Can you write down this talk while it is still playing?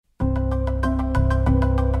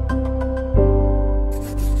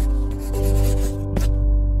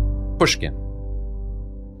Pushkin.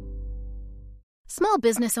 Small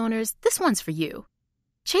business owners, this one's for you.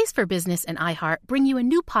 Chase for Business and iHeart bring you a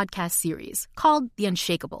new podcast series called The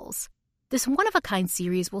Unshakables. This one-of-a-kind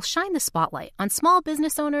series will shine the spotlight on small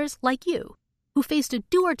business owners like you, who faced a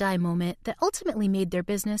do-or-die moment that ultimately made their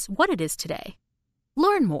business what it is today.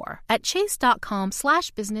 Learn more at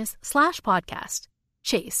chase.com/business/podcast.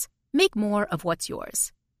 Chase, make more of what's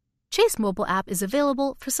yours. Chase mobile app is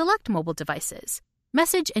available for select mobile devices.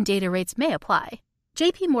 Message and data rates may apply.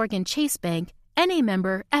 J.P. Morgan Chase Bank, N.A.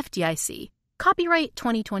 member FDIC. Copyright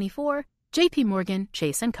 2024, J.P. Morgan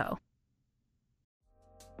Chase & Co.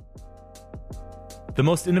 The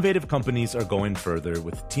most innovative companies are going further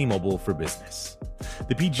with T-Mobile for Business.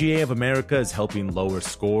 The PGA of America is helping lower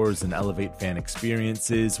scores and elevate fan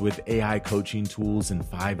experiences with AI coaching tools and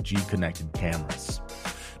 5G connected cameras.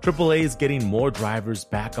 AAA is getting more drivers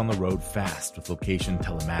back on the road fast with location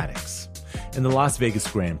telematics. And the Las Vegas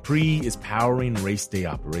Grand Prix is powering race day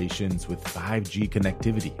operations with 5G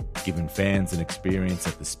connectivity, giving fans an experience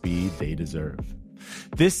at the speed they deserve.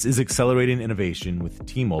 This is accelerating innovation with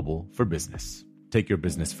T-Mobile for Business. Take your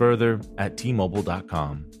business further at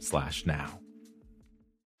T-Mobile.com/now.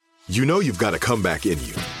 You know you've got a comeback in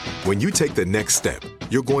you. When you take the next step,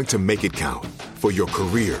 you're going to make it count for your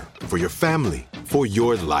career, for your family, for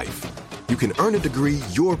your life. You can earn a degree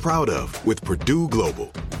you're proud of with Purdue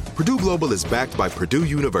Global. Purdue Global is backed by Purdue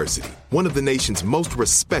University, one of the nation's most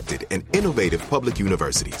respected and innovative public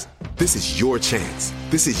universities. This is your chance.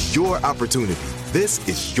 This is your opportunity. This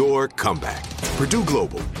is your comeback. Purdue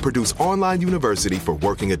Global, Purdue's online university for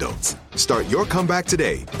working adults. Start your comeback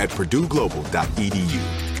today at purdueglobal.edu.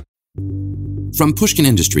 From Pushkin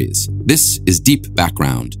Industries, this is Deep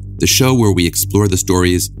Background, the show where we explore the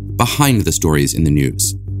stories behind the stories in the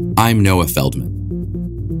news. I'm Noah Feldman.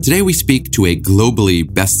 Today we speak to a globally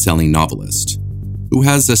best-selling novelist who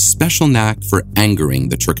has a special knack for angering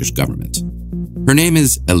the Turkish government. Her name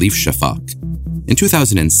is Elif Shafak. In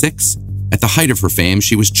 2006, at the height of her fame,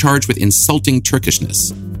 she was charged with insulting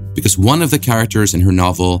Turkishness because one of the characters in her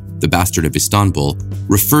novel, The Bastard of Istanbul,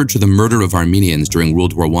 referred to the murder of Armenians during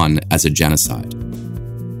World War I as a genocide.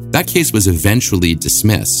 That case was eventually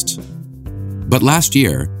dismissed. But last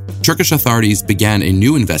year, Turkish authorities began a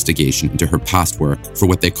new investigation into her past work for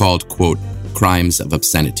what they called, quote, crimes of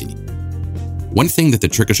obscenity. One thing that the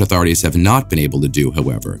Turkish authorities have not been able to do,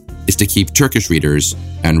 however, is to keep Turkish readers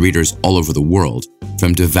and readers all over the world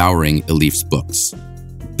from devouring Elif's books.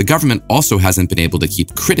 The government also hasn't been able to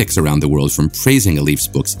keep critics around the world from praising Elif's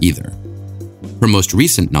books either. Her most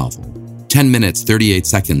recent novel, 10 Minutes, 38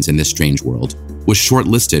 Seconds in This Strange World, was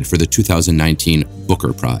shortlisted for the 2019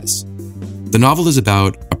 Booker Prize. The novel is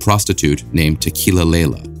about a prostitute named Tequila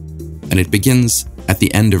Layla, and it begins at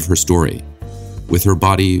the end of her story, with her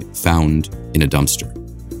body found in a dumpster.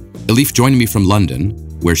 Elif joined me from London,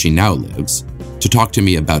 where she now lives, to talk to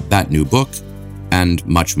me about that new book and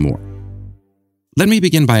much more. Let me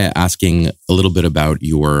begin by asking a little bit about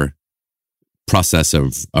your process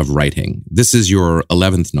of writing. This is your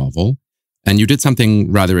 11th novel, and you did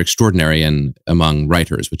something rather extraordinary among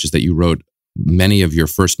writers, which is that you wrote many of your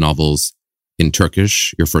first novels in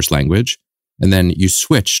Turkish, your first language, and then you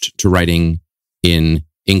switched to writing in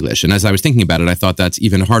English. And as I was thinking about it, I thought that's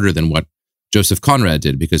even harder than what Joseph Conrad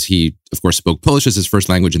did, because he, of course, spoke Polish as his first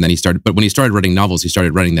language, and then but when he started writing novels, he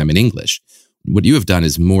started writing them in English. What you have done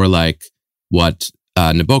is more like what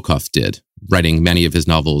Nabokov did, writing many of his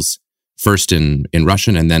novels first in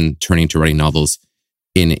Russian and then turning to writing novels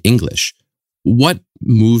in English. What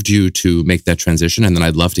moved you to make that transition? And then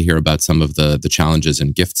I'd love to hear about some of the challenges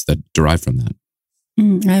and gifts that derive from that.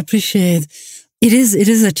 I appreciate it.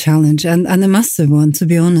 is a challenge and a massive one, to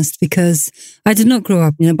be honest, because I did not grow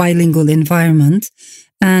up in a bilingual environment,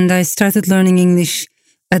 and I started learning English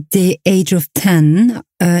at the age of 10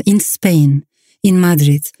 in Spain, in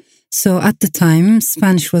Madrid. So at the time,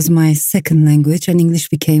 Spanish was my second language and English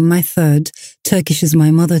became my third. Turkish is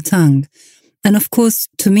my mother tongue. And of course,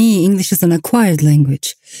 to me, English is an acquired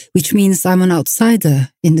language, which means I'm an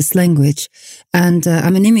outsider in this language. And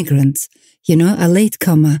I'm an immigrant, a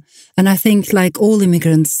latecomer. And I think, like all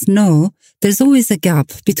immigrants know, there's always a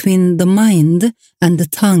gap between the mind and the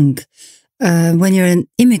tongue. When you're an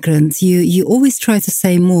immigrant, you always try to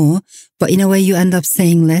say more, but in a way you end up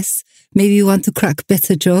saying less. Maybe you want to crack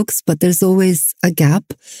better jokes, but there's always a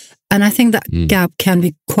gap. And I think that gap can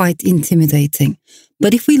be quite intimidating.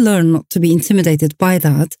 But if we learn not to be intimidated by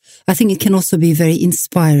that, I think it can also be very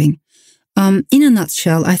inspiring. In a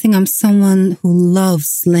nutshell, I think I'm someone who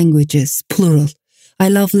loves languages, plural. I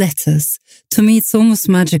love letters. To me, it's almost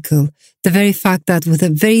magical. The very fact that with a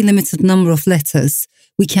very limited number of letters,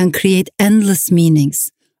 we can create endless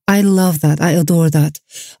meanings. I love that. I adore that.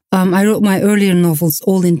 I wrote my earlier novels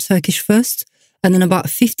all in Turkish first. And then about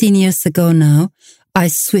 15 years ago now, I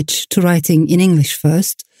switched to writing in English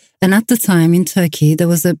first. And at the time in Turkey, there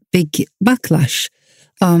was a big backlash.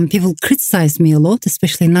 People criticized me a lot,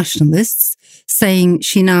 especially nationalists, saying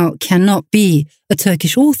she now cannot be a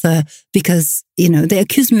Turkish author because, they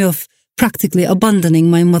accused me of practically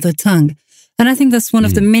abandoning my mother tongue. And I think that's one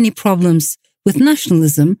of the many problems with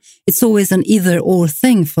nationalism. It's always an either or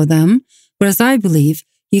thing for them. Whereas I believe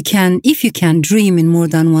if you can dream in more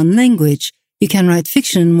than one language, you can write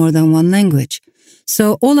fiction in more than one language.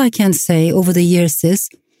 So all I can say over the years is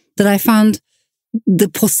that I found the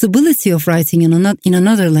possibility of writing in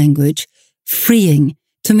another language freeing.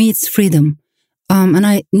 To me, it's freedom. And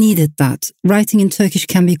I needed that. Writing in Turkish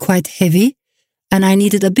can be quite heavy, and I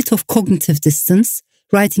needed a bit of cognitive distance.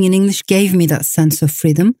 Writing in English gave me that sense of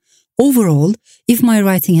freedom. Overall, if my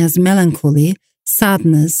writing has melancholy,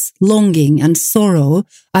 sadness, longing, and sorrow,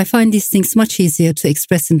 I find these things much easier to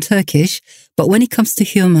express in Turkish. But when it comes to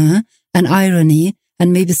humor and irony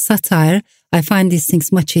and maybe satire, I find these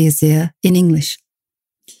things much easier in English.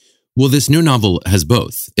 Well, this new novel has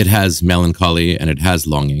both. It has melancholy and it has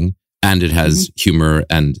longing, and it has humor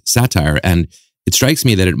and satire. And it strikes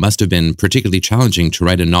me that it must have been particularly challenging to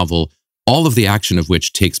write a novel, all of the action of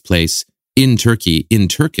which takes place in Turkey, in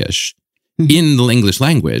Turkish, in the English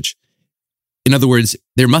language. In other words,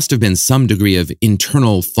 there must have been some degree of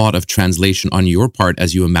internal thought of translation on your part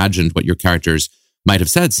as you imagined what your characters might have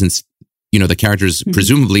said, since, the characters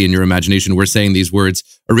presumably in your imagination were saying these words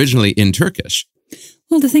originally in Turkish.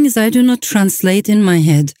 Well, the thing is, I do not translate in my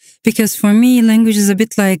head, because for me, language is a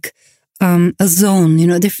bit like a zone,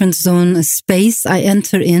 a different zone, a space I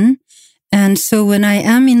enter in. And so when I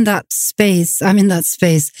am in that space, I'm in that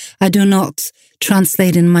space. I do not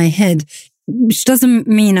translate in my head, which doesn't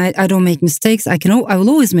mean I don't make mistakes. I will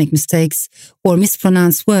always make mistakes or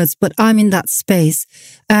mispronounce words, but I'm in that space.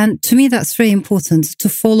 And to me, that's very important, to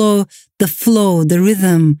follow the flow, the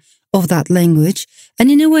rhythm of that language.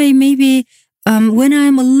 And in a way, maybe when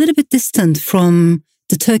I'm a little bit distant from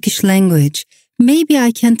the Turkish language, maybe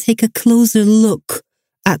I can take a closer look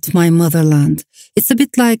at my motherland. It's a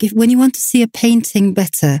bit like when you want to see a painting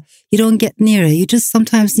better, you don't get nearer. You just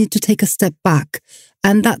sometimes need to take a step back.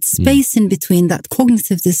 And that space in between, that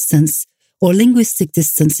cognitive distance or linguistic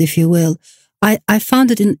distance, if you will, I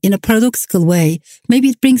found it in a paradoxical way. Maybe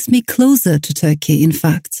it brings me closer to Turkey, in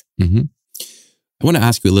fact. I want to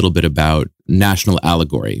ask you a little bit about national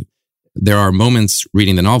allegory. There are moments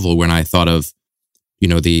reading the novel when I thought of,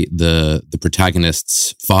 the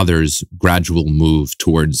protagonist's father's gradual move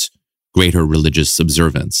towards greater religious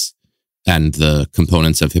observance and the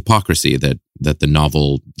components of hypocrisy that the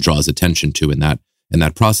novel draws attention to in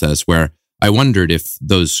that process, where I wondered if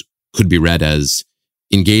those could be read as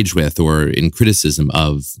engaged with or in criticism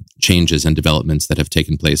of changes and developments that have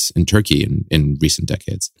taken place in Turkey in recent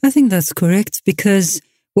decades. I think that's correct, because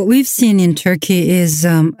what we've seen in Turkey is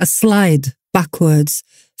a slide backwards.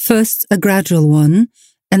 First, a gradual one,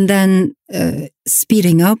 and then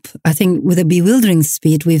speeding up. I think with a bewildering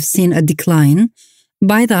speed, we've seen a decline.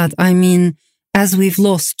 By that, I mean, as we've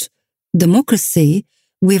lost democracy,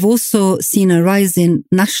 we've also seen a rise in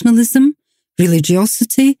nationalism,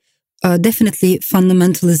 religiosity, definitely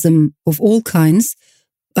fundamentalism of all kinds,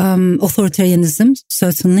 authoritarianism,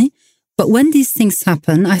 certainly. But when these things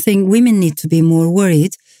happen, I think women need to be more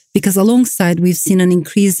worried, because alongside we've seen an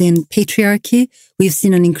increase in patriarchy, we've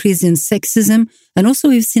seen an increase in sexism, and also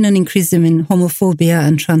we've seen an increase in homophobia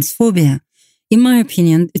and transphobia. In my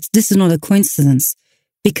opinion, this is not a coincidence,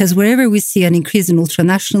 because wherever we see an increase in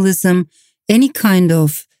ultranationalism, any kind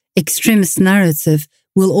of extremist narrative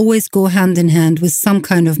will always go hand in hand with some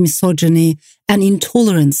kind of misogyny and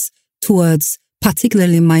intolerance towards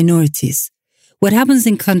particularly minorities. What happens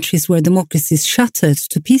in countries where democracy is shattered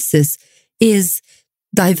to pieces is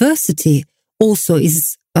diversity also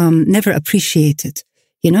is never appreciated.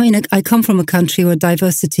 I come from a country where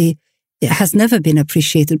diversity has never been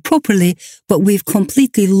appreciated properly, but we've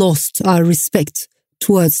completely lost our respect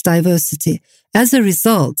towards diversity. As a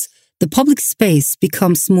result, the public space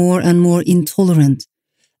becomes more and more intolerant.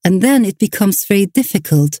 And then it becomes very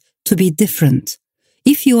difficult to be different.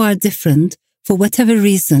 If you are different, for whatever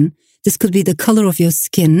reason, this could be the color of your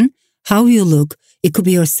skin, how you look, it could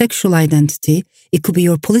be your sexual identity, it could be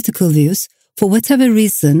your political views. For whatever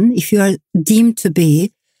reason, if you are deemed to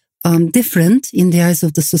be different in the eyes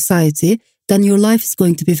of the society, then your life is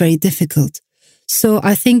going to be very difficult. So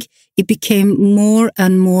I think it became more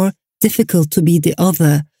and more difficult to be the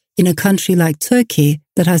other in a country like Turkey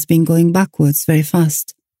that has been going backwards very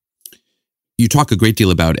fast. you talk a great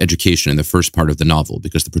deal about education in the first part of the novel,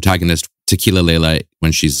 because the protagonist, Tequila Layla,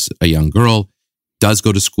 when she's a young girl, does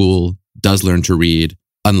go to school, does learn to read,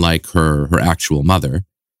 unlike her actual mother.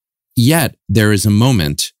 Yet there is a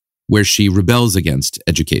moment where she rebels against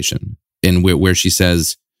education, and where she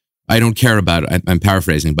says, I don't care about, I'm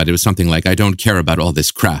paraphrasing, but it was something like, I don't care about all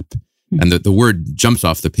this crap. And the word jumps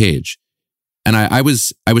off the page. And I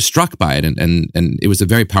was struck by it, and it was a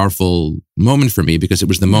very powerful moment for me, because it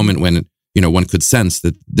was the moment when, one could sense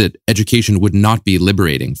that education would not be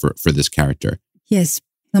liberating for this character. Yes,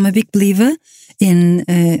 I'm a big believer in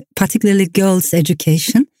particularly girls'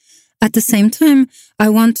 education. At the same time, I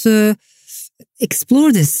want to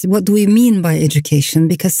explore this. What do we mean by education?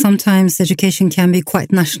 Because sometimes education can be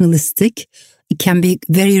quite nationalistic. It can be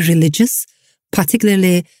very religious.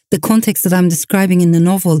 Particularly the context that I'm describing in the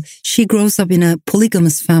novel, she grows up in a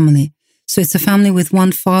polygamous family. So it's a family with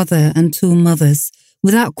one father and two mothers,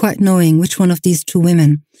 without quite knowing which one of these two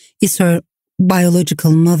women is her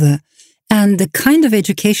biological mother. And the kind of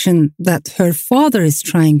education that her father is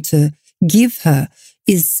trying to give her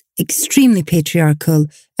is extremely patriarchal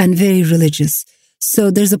and very religious. So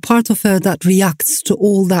there's a part of her that reacts to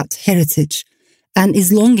all that heritage and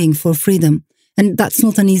is longing for freedom. And that's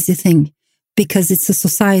not an easy thing, because it's a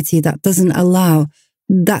society that doesn't allow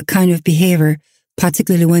that kind of behavior,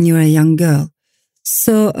 particularly when you're a young girl.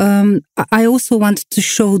 So I also wanted to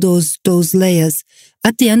show those layers.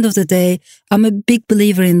 At the end of the day, I'm a big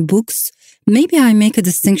believer in books. Maybe I make a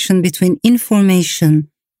distinction between information,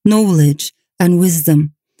 knowledge, and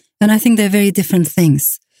wisdom. And I think they're very different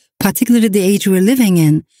things. Particularly the age we're living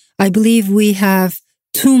in, I believe we have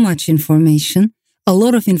too much information, a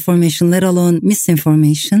lot of information, let alone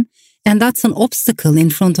misinformation. And that's an obstacle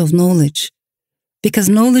in front of knowledge, because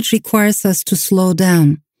knowledge requires us to slow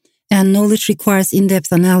down, and knowledge requires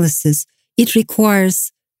in-depth analysis. It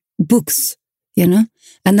requires books,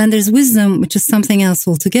 and then there's wisdom, which is something else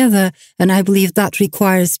altogether. And I believe that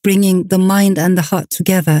requires bringing the mind and the heart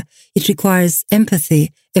together. It requires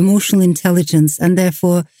empathy, emotional intelligence, and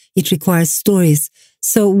therefore it requires stories.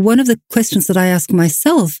 So one of the questions that I ask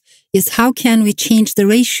myself is, how can we change the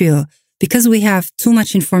ratio? Because we have too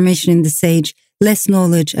much information in this age, less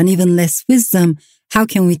knowledge, and even less wisdom. How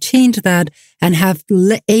can we change that and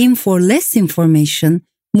aim for less information,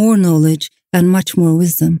 more knowledge, and much more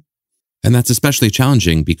wisdom? And that's especially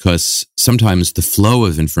challenging because sometimes the flow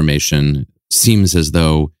of information seems as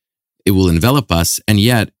though it will envelop us. And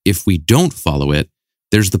yet, if we don't follow it,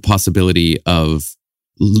 there's the possibility of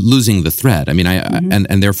losing the thread. I mean,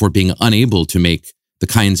 and therefore being unable to make the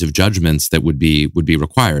kinds of judgments that would be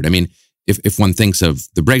required. I mean, if one thinks of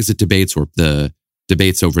the Brexit debates or the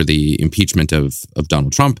debates over the impeachment of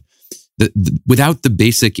Donald Trump, without the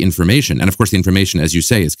basic information, and of course the information, as you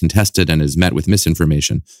say, is contested and is met with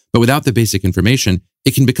misinformation, but without the basic information,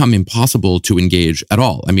 it can become impossible to engage at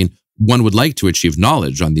all. I mean, one would like to achieve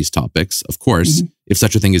knowledge on these topics, of course, if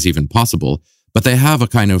such a thing is even possible, but they have a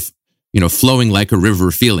kind of, flowing like a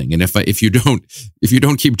river feeling. And if you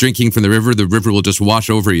don't keep drinking from the river will just wash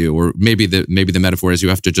over you. Or maybe the metaphor is you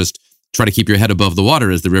have to just try to keep your head above the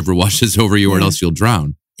water as the river washes over you, or else you'll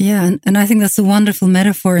drown. Yeah, and I think that's a wonderful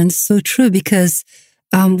metaphor, and so true, because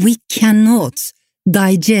we cannot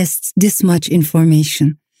digest this much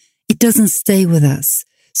information. It doesn't stay with us.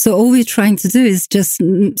 So all we're trying to do is just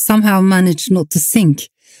somehow manage not to sink.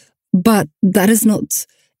 But that is not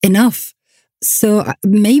enough. So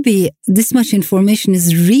maybe this much information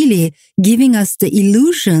is really giving us the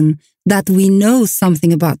illusion that we know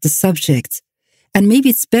something about the subject. And maybe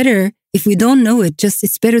it's better if we don't know it,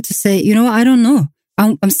 it's better to say, I don't know.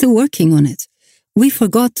 I'm still working on it. We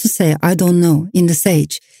forgot to say, I don't know in this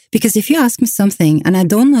age. Because if you ask me something and I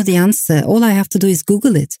don't know the answer, all I have to do is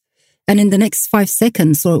Google it. And in the next 5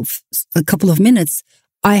 seconds or a couple of minutes,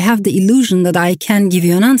 I have the illusion that I can give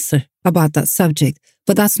you an answer about that subject.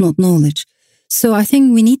 But that's not knowledge. So I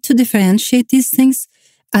think we need to differentiate these things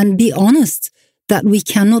and be honest that we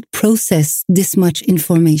cannot process this much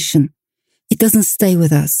information. It doesn't stay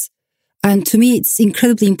with us. And to me, it's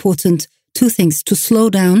incredibly important, two things: to slow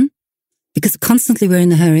down, because constantly we're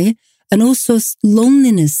in a hurry, and also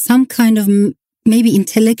loneliness, some kind of maybe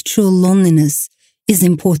intellectual loneliness is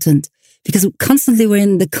important, because constantly we're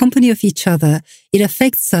in the company of each other. It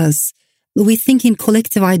affects us. We think in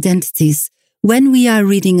collective identities. When we are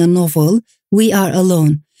reading a novel, we are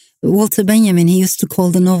alone. Walter Benjamin, he used to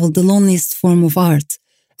call the novel the loneliest form of art.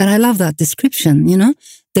 And I love that description,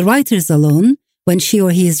 The writer is alone when she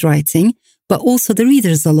or he is writing, but also the reader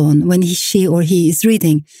is alone when she or he is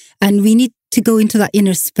reading. And we need to go into that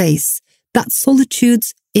inner space. That solitude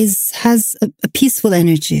has a peaceful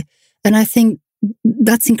energy. And I think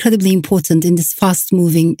that's incredibly important in this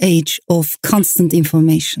fast-moving age of constant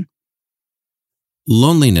information.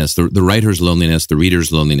 Loneliness, the writer's loneliness, the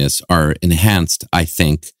reader's loneliness are enhanced, I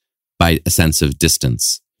think, by a sense of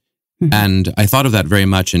distance. Mm-hmm. And I thought of that very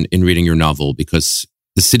much in reading your novel, because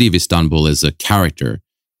the city of Istanbul is a character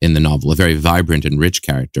in the novel, a very vibrant and rich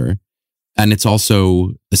character. And it's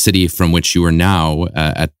also a city from which you are now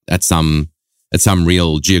at some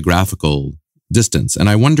real geographical distance. And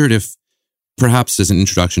I wondered if, perhaps as an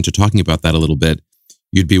introduction to talking about that a little bit,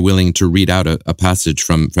 you'd be willing to read out a passage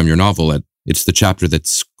from your novel. It's the chapter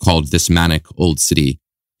that's called This Manic Old City.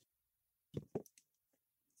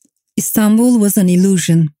 Istanbul was an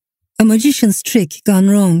illusion, a magician's trick gone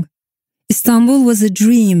wrong. Istanbul was a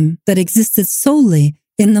dream that existed solely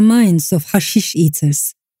in the minds of hashish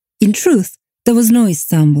eaters. In truth, there was no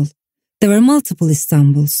Istanbul. There were multiple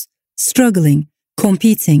Istanbuls, struggling,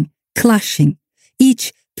 competing, clashing,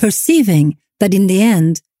 each perceiving that in the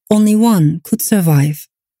end, only one could survive.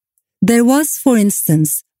 There was, for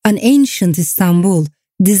instance, an ancient Istanbul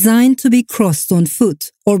designed to be crossed on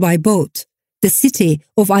foot or by boat, the city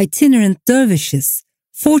of itinerant dervishes,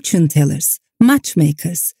 fortune-tellers,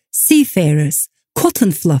 matchmakers, seafarers, cotton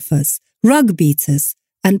fluffers, rug beaters,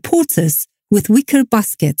 and porters with wicker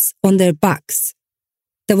baskets on their backs.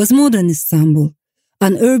 There was modern Istanbul,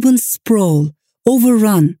 an urban sprawl,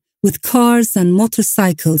 overrun with cars and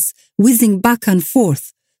motorcycles whizzing back and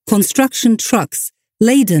forth, construction trucks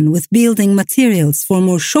laden with building materials for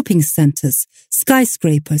more shopping centers,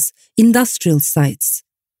 skyscrapers, industrial sites.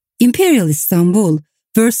 Imperial Istanbul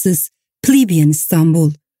versus plebeian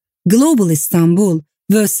Istanbul. Global Istanbul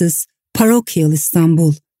versus parochial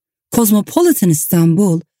Istanbul. Cosmopolitan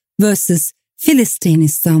Istanbul versus Philistine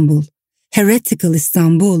Istanbul. Heretical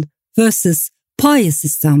Istanbul versus pious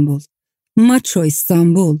Istanbul. Macho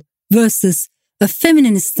Istanbul versus a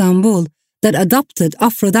feminine Istanbul that adopted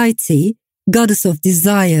Aphrodite, goddess of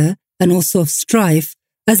desire and also of strife,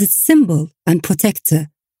 as its symbol and protector.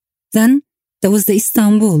 Then there was the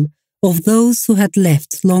Istanbul of those who had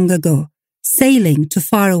left long ago, sailing to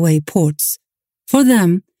faraway ports. For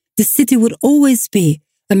them, the city would always be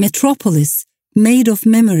a metropolis made of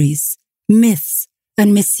memories, myths,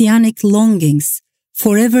 and messianic longings,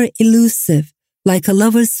 forever elusive like a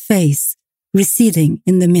lover's face receding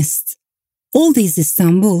in the mist. All these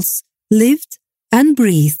Istanbuls lived and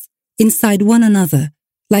breathed inside one another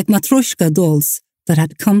like Matryoshka dolls that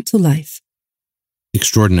had come to life.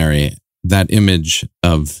 Extraordinary. That image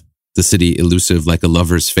of the city elusive like a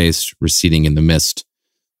lover's face receding in the mist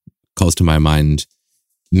calls to my mind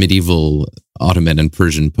medieval Ottoman and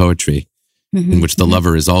Persian poetry, in which the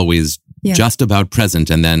lover is always just about present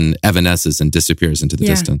and then evanesces and disappears into the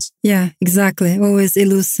distance. Yeah, exactly. Always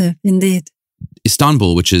elusive, indeed.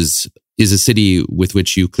 Istanbul, which is a city with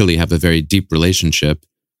which you clearly have a very deep relationship,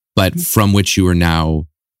 but from which you are now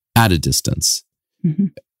at a distance.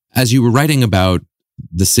 As you were writing about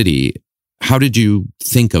the city, how did you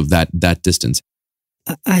think of that distance?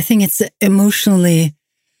 I think it's emotionally,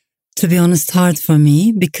 to be honest, hard for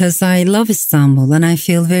me because I love Istanbul and I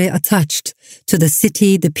feel very attached to the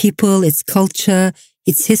city, the people, its culture,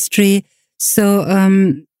 its history. So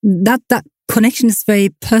that connection is very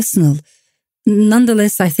personal.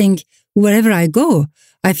 Nonetheless, I think wherever I go,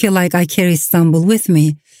 I feel like I carry Istanbul with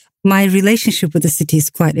me. My relationship with the city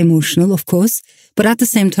is quite emotional, of course, but at the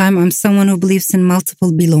same time, I'm someone who believes in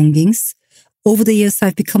multiple belongings. Over the years,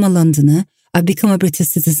 I've become a Londoner. I've become a British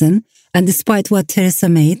citizen. And despite what Theresa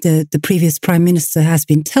May, the previous Prime Minister, has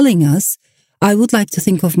been telling us, I would like to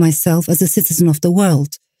think of myself as a citizen of the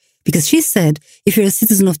world. Because she said, if you're a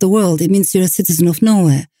citizen of the world, it means you're a citizen of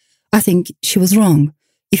nowhere. I think she was wrong.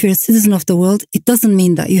 If you're a citizen of the world, it doesn't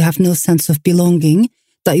mean that you have no sense of belonging,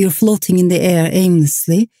 that you're floating in the air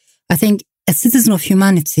aimlessly. I think a citizen of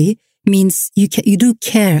humanity means you do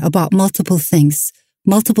care about multiple things,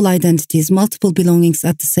 multiple identities, multiple belongings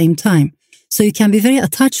at the same time. So you can be very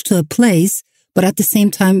attached to a place, but at the same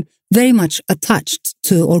time, very much attached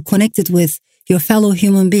to or connected with your fellow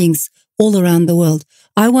human beings all around the world.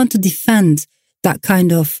 I want to defend that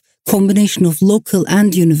kind of combination of local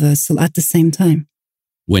and universal at the same time.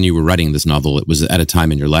 When you were writing this novel, it was at a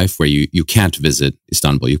time in your life where you can't visit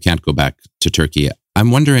Istanbul, you can't go back to Turkey.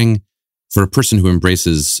 I'm wondering, for a person who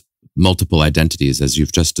embraces multiple identities, as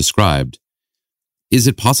you've just described, is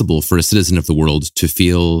it possible for a citizen of the world to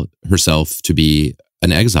feel herself to be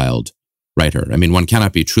an exiled writer? I mean, one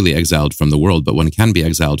cannot be truly exiled from the world, but one can be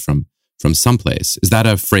exiled from someplace. Is that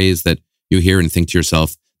a phrase that you hear and think to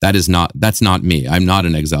yourself, that's not me. I'm not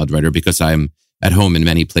an exiled writer because I'm at home in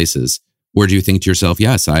many places. Or do you think to yourself,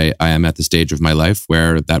 yes, I am at the stage of my life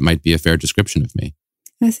where that might be a fair description of me?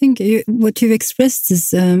 I think what you've expressed is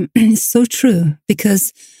so true,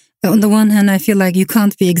 because on the one hand, I feel like you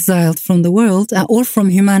can't be exiled from the world or from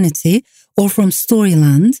humanity or from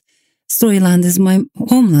Storyland. Storyland is my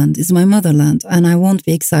homeland, is my motherland, and I won't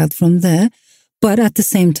be exiled from there. But at the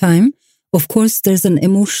same time, of course, there's an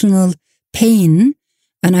emotional pain,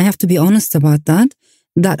 and I have to be honest about that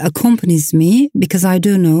accompanies me, because I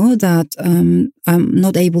do know that I'm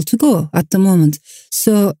not able to go at the moment.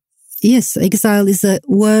 So yes, exile is a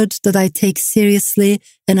word that I take seriously,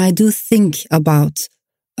 and I do think about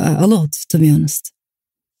a lot, to be honest.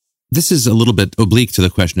 This is a little bit oblique to the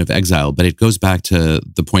question of exile, but it goes back to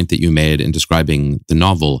the point that you made in describing the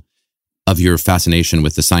novel of your fascination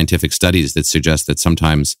with the scientific studies that suggest that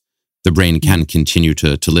sometimes the brain can continue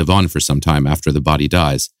to live on for some time after the body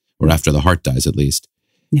dies, or after the heart dies, at least.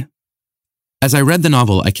 Yeah. As I read the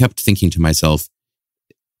novel, I kept thinking to myself,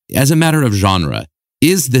 as a matter of genre,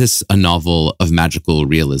 is this a novel of magical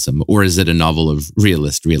realism, or is it a novel of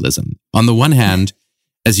realist realism? On the one hand,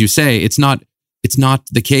 as you say, it's not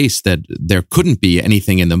the case that there couldn't be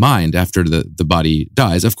anything in the mind after the body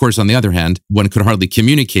dies. Of course, on the other hand, one could hardly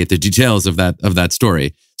communicate the details of that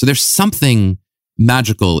story. So there's something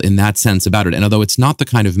magical in that sense about it. And although it's not the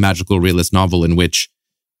kind of magical realist novel in which,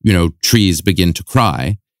 trees begin to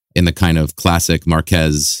cry in the kind of classic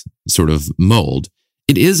Marquez sort of mold,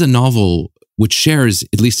 it is a novel which shares,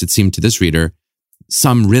 at least it seemed to this reader,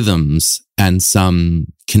 some rhythms and some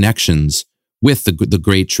connections with the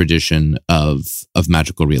great tradition of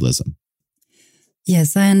magical realism.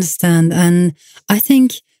 Yes, I understand. And I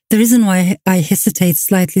think the reason why I hesitate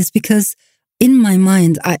slightly is because in my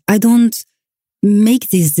mind, I don't make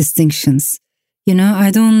these distinctions.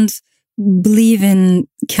 I don't believe in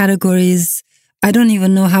categories. I don't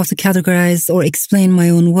even know how to categorize or explain my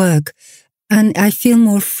own work. And I feel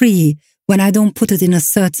more free when I don't put it in a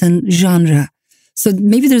certain genre. So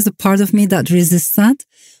maybe there's a part of me that resists that.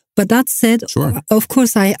 But that said, sure. Of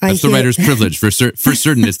course, That's the writer's privilege. For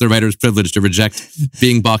certain, it's the writer's privilege to reject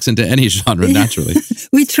being boxed into any genre, naturally.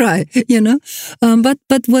 We try,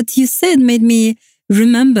 But what you said made me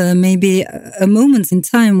remember maybe a moment in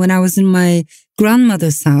time when I was in my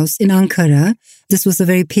grandmother's house in Ankara. This was a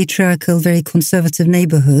very patriarchal, very conservative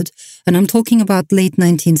neighborhood. And I'm talking about late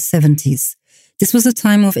 1970s. This was a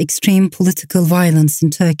time of extreme political violence in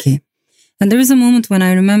Turkey. And there was a moment when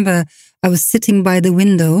I remember I was sitting by the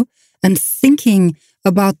window and thinking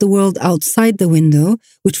about the world outside the window,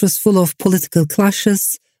 which was full of political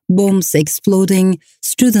clashes, bombs exploding,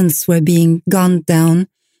 students were being gunned down.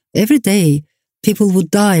 Every day, people would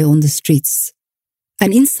die on the streets.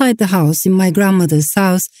 And inside the house, in my grandmother's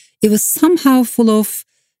house, it was somehow full of,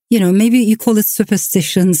 maybe you call it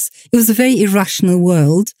superstitions. It was a very irrational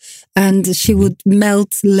world. And she would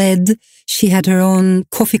melt lead. She had her own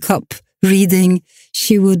coffee cup reading.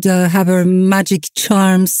 She would have her magic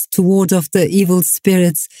charms to ward off the evil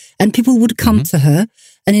spirits, and people would come to her.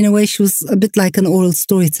 And in a way, she was a bit like an oral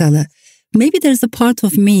storyteller. Maybe there's a part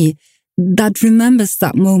of me that remembers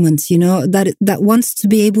that moment, that wants to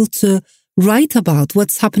be able to write about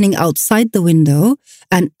what's happening outside the window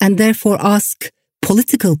and therefore ask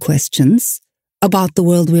political questions about the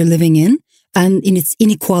world we're living in and in its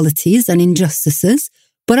inequalities and injustices.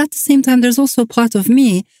 But at the same time, there's also a part of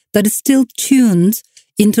me that is still tuned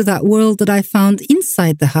into that world that I found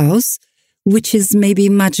inside the house, which is maybe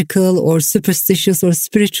magical or superstitious or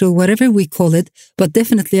spiritual, whatever we call it, but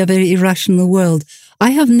definitely a very irrational world. I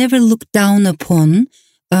have never looked down upon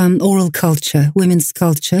oral culture, women's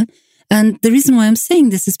culture. And the reason why I'm saying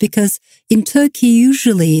this is because in Turkey,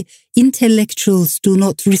 usually intellectuals do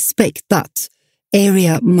not respect that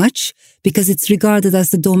area much because it's regarded as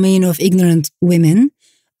the domain of ignorant women.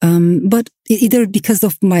 But either because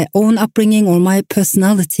of my own upbringing or my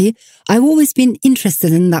personality, I've always been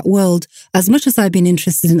interested in that world as much as I've been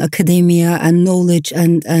interested in academia and knowledge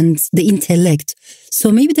and the intellect.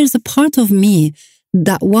 So maybe there's a part of me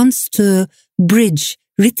that wants to bridge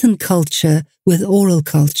written culture with oral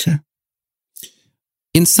culture.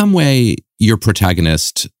 In some way, your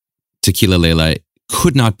protagonist, Tequila Leyla,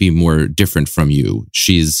 could not be more different from you.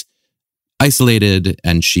 She's isolated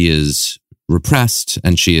and she is repressed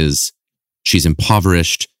and she's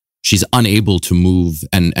impoverished. She's unable to move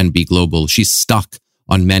and be global. She's stuck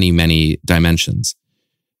on many, many dimensions.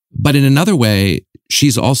 But in another way,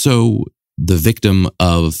 she's also the victim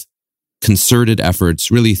of concerted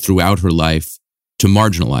efforts really throughout her life to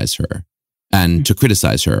marginalize her and to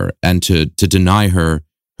criticize her and to deny her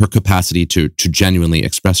capacity to genuinely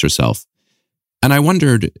express herself. And I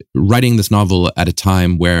wondered, writing this novel at a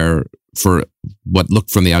time where, for what looked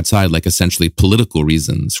from the outside like essentially political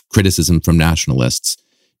reasons, criticism from nationalists,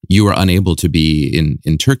 you are unable to be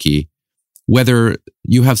in Turkey, whether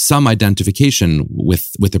you have some identification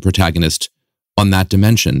with the protagonist on that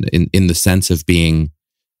dimension in the sense of being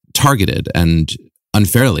targeted and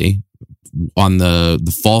unfairly on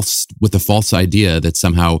with the false idea that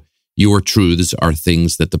somehow your truths are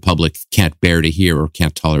things that the public can't bear to hear or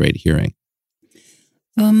can't tolerate hearing.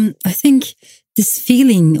 I think this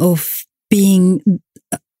feeling of being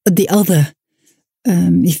the other,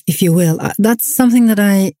 if you will, that's something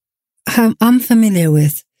that I'm familiar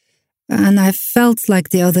with. And I've felt like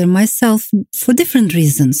the other myself for different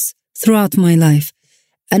reasons throughout my life.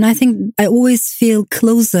 And I think I always feel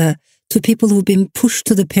closer to people who've been pushed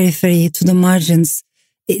to the periphery, to the margins.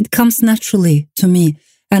 It comes naturally to me.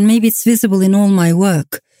 And maybe it's visible in all my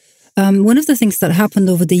work. One of the things that happened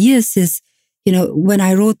over the years is, when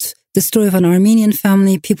I wrote the story of an Armenian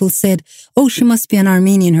family, people said, "Oh, she must be an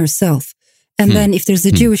Armenian herself." And then if there's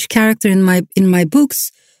a Jewish character in my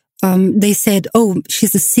books, they said, "Oh,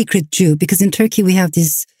 she's a secret Jew," because in Turkey we have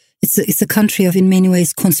this. It's a country of, in many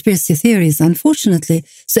ways, conspiracy theories, unfortunately.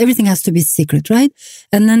 So everything has to be secret, right?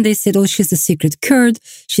 And then they said, "Oh, she's a secret Kurd.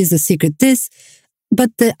 She's a secret this."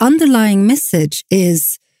 But the underlying message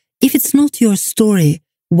is, if it's not your story,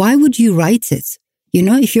 why would you write it?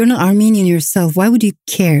 If you're not Armenian yourself, why would you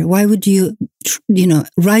care? Why would you,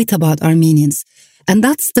 write about Armenians? And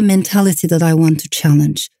that's the mentality that I want to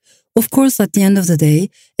challenge. Of course, at the end of the day,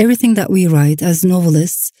 everything that we write as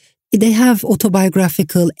novelists, they have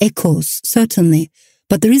autobiographical echoes, certainly.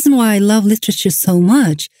 But the reason why I love literature so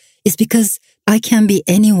much is because I can be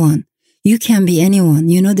anyone. You can be anyone.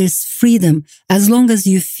 There's freedom. As long as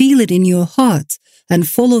you feel it in your heart and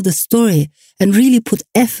follow the story and really put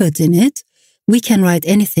effort in it, we can write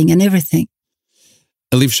anything and everything.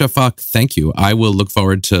 Elif Shafak, thank you. I will look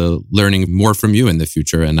forward to learning more from you in the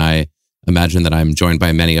future, and I imagine that I'm joined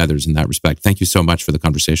by many others in that respect. Thank you so much for the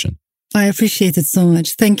conversation. I appreciate it so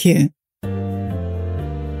much. Thank you.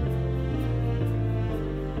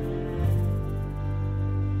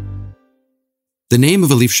 The name of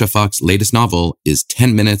Elif Shafak's latest novel is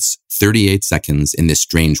 10 Minutes, 38 Seconds in This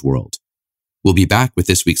Strange World. We'll be back with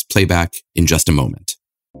this week's playback in just a moment.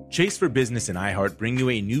 Chase for Business and iHeart bring you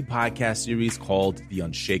a new podcast series called The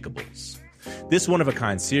Unshakables. This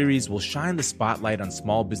one-of-a-kind series will shine the spotlight on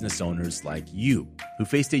small business owners like you who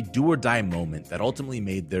faced a do-or-die moment that ultimately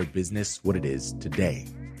made their business what it is today.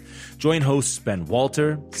 Join hosts Ben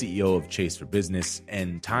Walter, CEO of Chase for Business,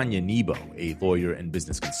 and Tanya Nebo, a lawyer and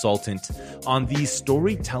business consultant, on these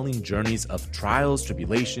storytelling journeys of trials,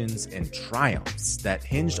 tribulations, and triumphs that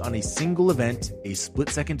hinged on a single event, a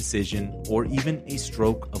split-second decision, or even a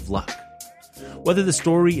stroke of luck. Whether the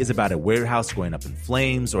story is about a warehouse going up in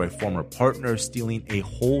flames or a former partner stealing a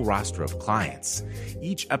whole roster of clients,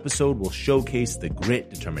 each episode will showcase the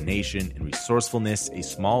grit, determination, and resourcefulness a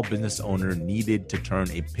small business owner needed to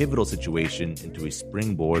turn a pivotal situation into a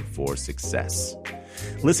springboard for success.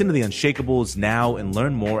 Listen to The Unshakables now and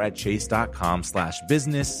learn more at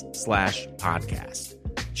chase.com/business/podcast.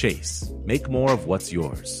 Chase, make more of what's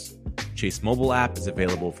yours. Chase mobile app is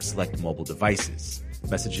available for select mobile devices.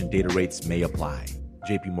 Message and data rates may apply.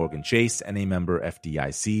 JP Morgan Chase, NA member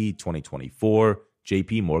FDIC, 2024,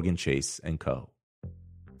 JP Morgan Chase & Co.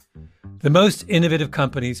 The most innovative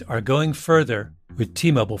companies are going further with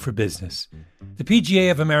T-Mobile for Business. The PGA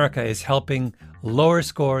of America is helping lower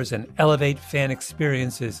scores and elevate fan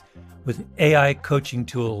experiences with AI coaching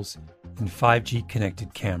tools and 5G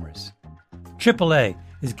connected cameras. AAA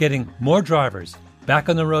is getting more drivers back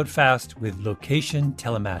on the road fast with location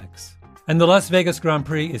telematics. And the Las Vegas Grand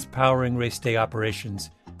Prix is powering race day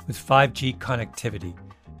operations with 5G connectivity,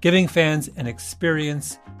 giving fans an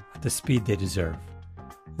experience at the speed they deserve.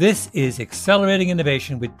 This is accelerating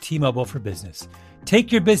innovation with T-Mobile for Business.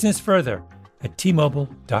 Take your business further at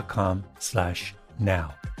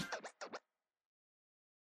T-Mobile.com/now.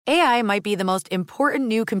 AI might be the most important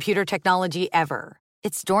new computer technology ever.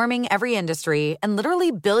 It's storming every industry, and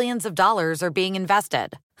literally billions of dollars are being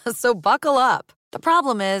invested. So buckle up. The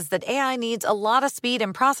problem is that AI needs a lot of speed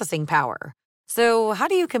and processing power. So how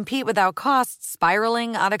do you compete without costs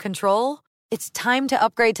spiraling out of control? It's time to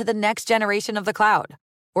upgrade to the next generation of the cloud,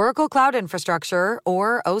 Oracle Cloud Infrastructure,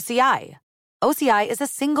 or OCI. OCI is a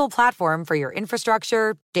single platform for your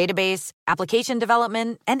infrastructure, database, application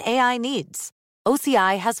development, and AI needs.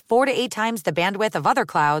 OCI has 4 to 8 times the bandwidth of other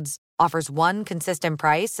clouds, offers one consistent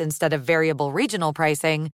price instead of variable regional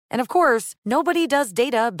pricing, and of course, nobody does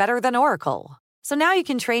data better than Oracle. So now you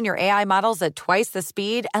can train your AI models at twice the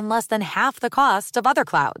speed and less than half the cost of other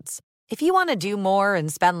clouds. If you want to do more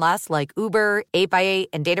and spend less like Uber, 8x8,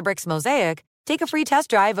 and Databricks Mosaic, take a free test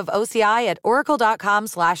drive of OCI at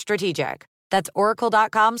oracle.com/strategic. That's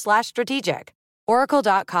oracle.com/strategic.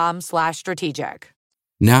 Oracle.com/strategic.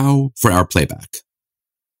 Now for our playback.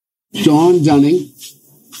 Dawn Dunning,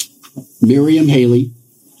 Miriam Haley,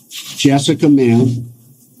 Jessica Mann,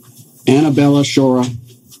 Annabella Shora,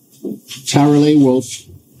 Taralee Wolf,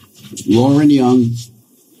 Lauren Young,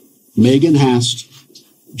 Megan Hast,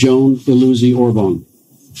 Joan Beluzzi Orbon.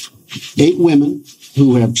 8 women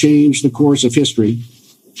who have changed the course of history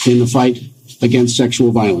in the fight against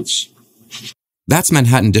sexual violence. That's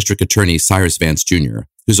Manhattan District Attorney Cyrus Vance Jr.,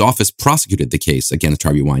 whose office prosecuted the case against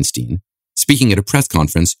Harvey Weinstein, speaking at a press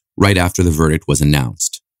conference right after the verdict was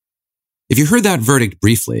announced. If you heard that verdict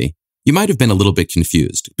briefly, you might have been a little bit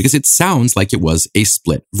confused because it sounds like it was a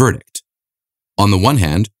split verdict. On the one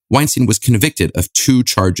hand, Weinstein was convicted of 2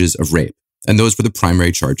 charges of rape, and those were the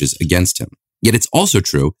primary charges against him. Yet it's also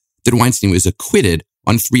true that Weinstein was acquitted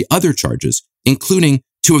on 3 other charges, including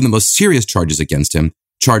 2 of the most serious charges against him,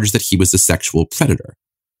 charges that he was a sexual predator.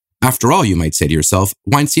 After all, you might say to yourself,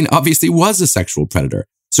 Weinstein obviously was a sexual predator,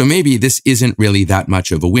 so maybe this isn't really that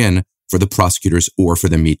much of a win for the prosecutors or for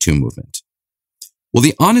the Me Too movement. Well,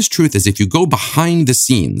 the honest truth is if you go behind the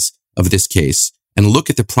scenes of this case and look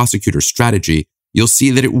at the prosecutor's strategy, you'll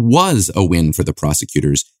see that it was a win for the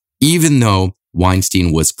prosecutors, even though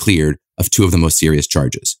Weinstein was cleared of 2 of the most serious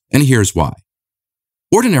charges. And here's why.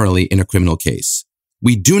 Ordinarily, in a criminal case,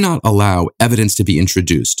 we do not allow evidence to be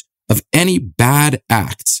introduced of any bad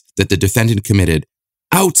acts that the defendant committed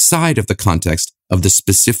outside of the context of the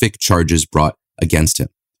specific charges brought against him.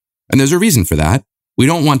 And there's a reason for that. We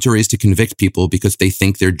don't want juries to convict people because they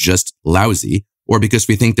think they're just lousy, or because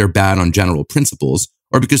we think they're bad on general principles,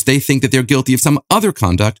 or because they think that they're guilty of some other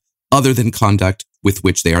conduct other than conduct with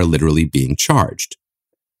which they are literally being charged.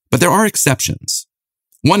 But there are exceptions.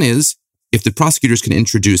 One is, if the prosecutors can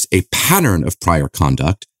introduce a pattern of prior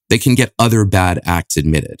conduct, they can get other bad acts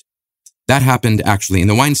admitted. That happened actually in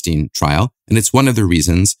the Weinstein trial, and it's one of the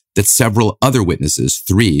reasons that several other witnesses,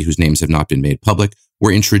 3 whose names have not been made public,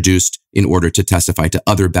 were introduced in order to testify to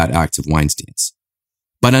other bad acts of Weinstein's.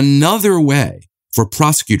 But another way for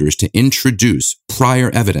prosecutors to introduce prior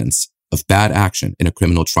evidence of bad action in a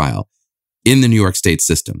criminal trial in the New York State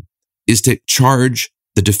system is to charge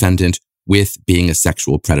the defendant with being a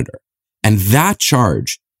sexual predator. And that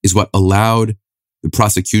charge is what allowed the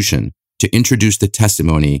prosecution to introduce the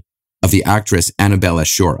testimony of the actress Annabella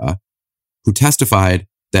Shora, who testified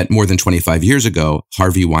that more than 25 years ago,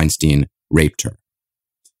 Harvey Weinstein raped her.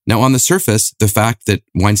 Now, on the surface, the fact that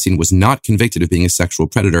Weinstein was not convicted of being a sexual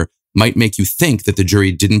predator might make you think that the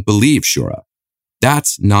jury didn't believe Shora.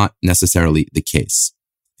 That's not necessarily the case.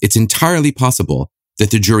 It's entirely possible that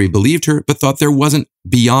the jury believed her, but thought there wasn't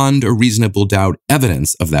beyond a reasonable doubt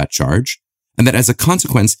evidence of that charge, and that as a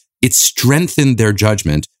consequence, it strengthened their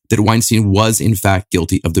judgment that Weinstein was in fact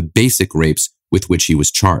guilty of the basic rapes with which he was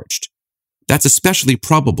charged. That's especially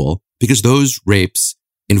probable because those rapes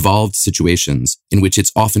involved situations in which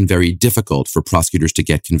it's often very difficult for prosecutors to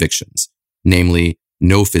get convictions, namely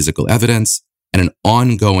no physical evidence and an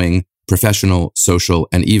ongoing professional, social,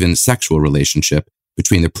 and even sexual relationship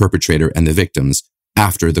between the perpetrator and the victims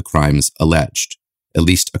after the crimes alleged, at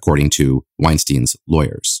least according to Weinstein's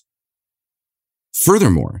lawyers.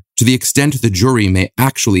 Furthermore, to the extent the jury may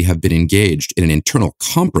actually have been engaged in an internal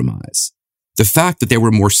compromise, the fact that there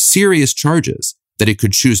were more serious charges that it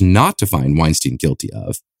could choose not to find Weinstein guilty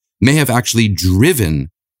of may have actually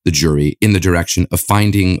driven the jury in the direction of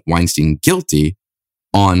finding Weinstein guilty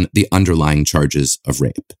on the underlying charges of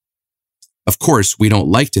rape. Of course, we don't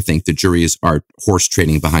like to think that juries are horse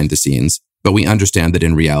trading behind the scenes, but we understand that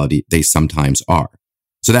in reality, they sometimes are.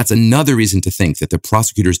 So that's another reason to think that the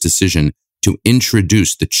prosecutor's decision to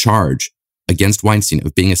introduce the charge against Weinstein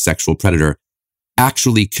of being a sexual predator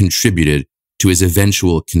actually contributed to his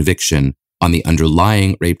eventual conviction on the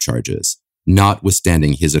underlying rape charges,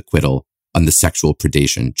 notwithstanding his acquittal on the sexual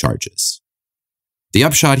predation charges. The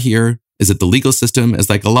upshot here is that the legal system is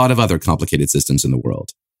like a lot of other complicated systems in the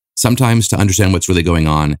world. Sometimes to understand what's really going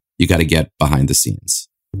on, you got to get behind the scenes.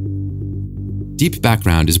 Deep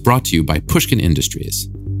Background is brought to you by Pushkin Industries.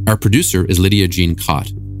 Our producer is Lydia Jean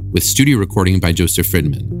Cott, with studio recording by Joseph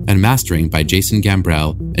Friedman and mastering by Jason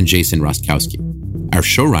Gambrell and Jason Rostkowski. Our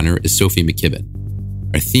showrunner is Sophie McKibben.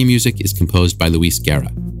 Our theme music is composed by Luis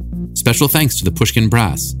Guerra. Special thanks to the Pushkin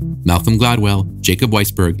Brass, Malcolm Gladwell, Jacob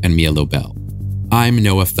Weisberg, and Mia Lobel. I'm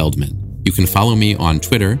Noah Feldman. You can follow me on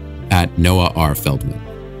Twitter at Noah R.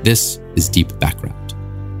 Feldman. This is Deep Background.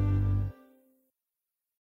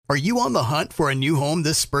 Are you on the hunt for a new home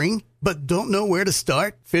this spring? But don't know where to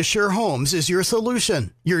start? Fisher Homes is your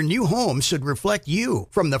solution. Your new home should reflect you,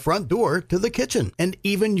 from the front door to the kitchen and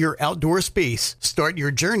even your outdoor space. Start your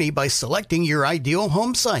journey by selecting your ideal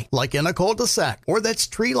home site, like in a cul-de-sac or that's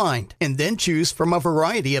tree-lined, and then choose from a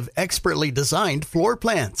variety of expertly designed floor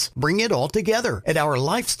plans. Bring it all together at our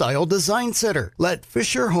Lifestyle Design Center. Let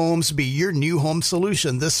Fisher Homes be your new home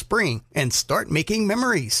solution this spring and start making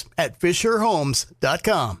memories at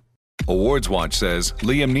FisherHomes.com. Awards Watch says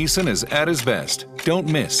Liam Neeson is at his best. Don't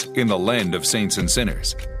miss In the Land of Saints and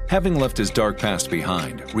Sinners. Having left his dark past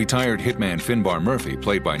behind, retired hitman Finbar Murphy,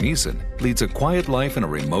 played by Neeson, leads a quiet life in a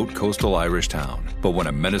remote coastal Irish town. But when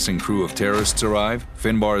a menacing crew of terrorists arrive,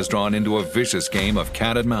 Finbar is drawn into a vicious game of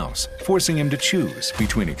cat and mouse, forcing him to choose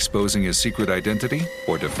between exposing his secret identity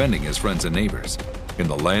or defending his friends and neighbors. In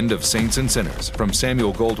the Land of Saints and Sinners, from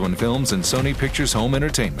Samuel Goldwyn Films and Sony Pictures Home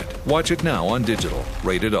Entertainment. Watch it now on digital.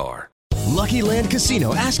 Rated R. Lucky Land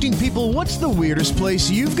Casino, asking people, what's the weirdest place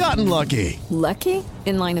you've gotten lucky? Lucky?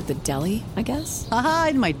 In line at the deli, I guess? Aha,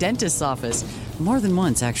 in my dentist's office. More than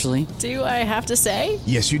once, actually. Do I have to say?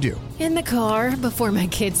 Yes, you do. In the car before my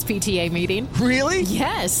kids' PTA meeting. Really?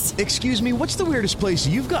 Yes. Excuse me, what's the weirdest place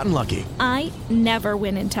you've gotten lucky? I never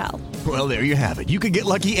win and tell. Well, there you have it. You can get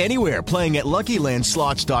lucky anywhere, playing at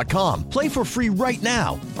LuckyLandSlots.com. Play for free right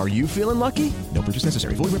now. Are you feeling lucky? No purchase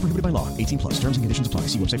necessary. Void where prohibited by law. 18+. Terms and conditions apply.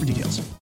 See website for details.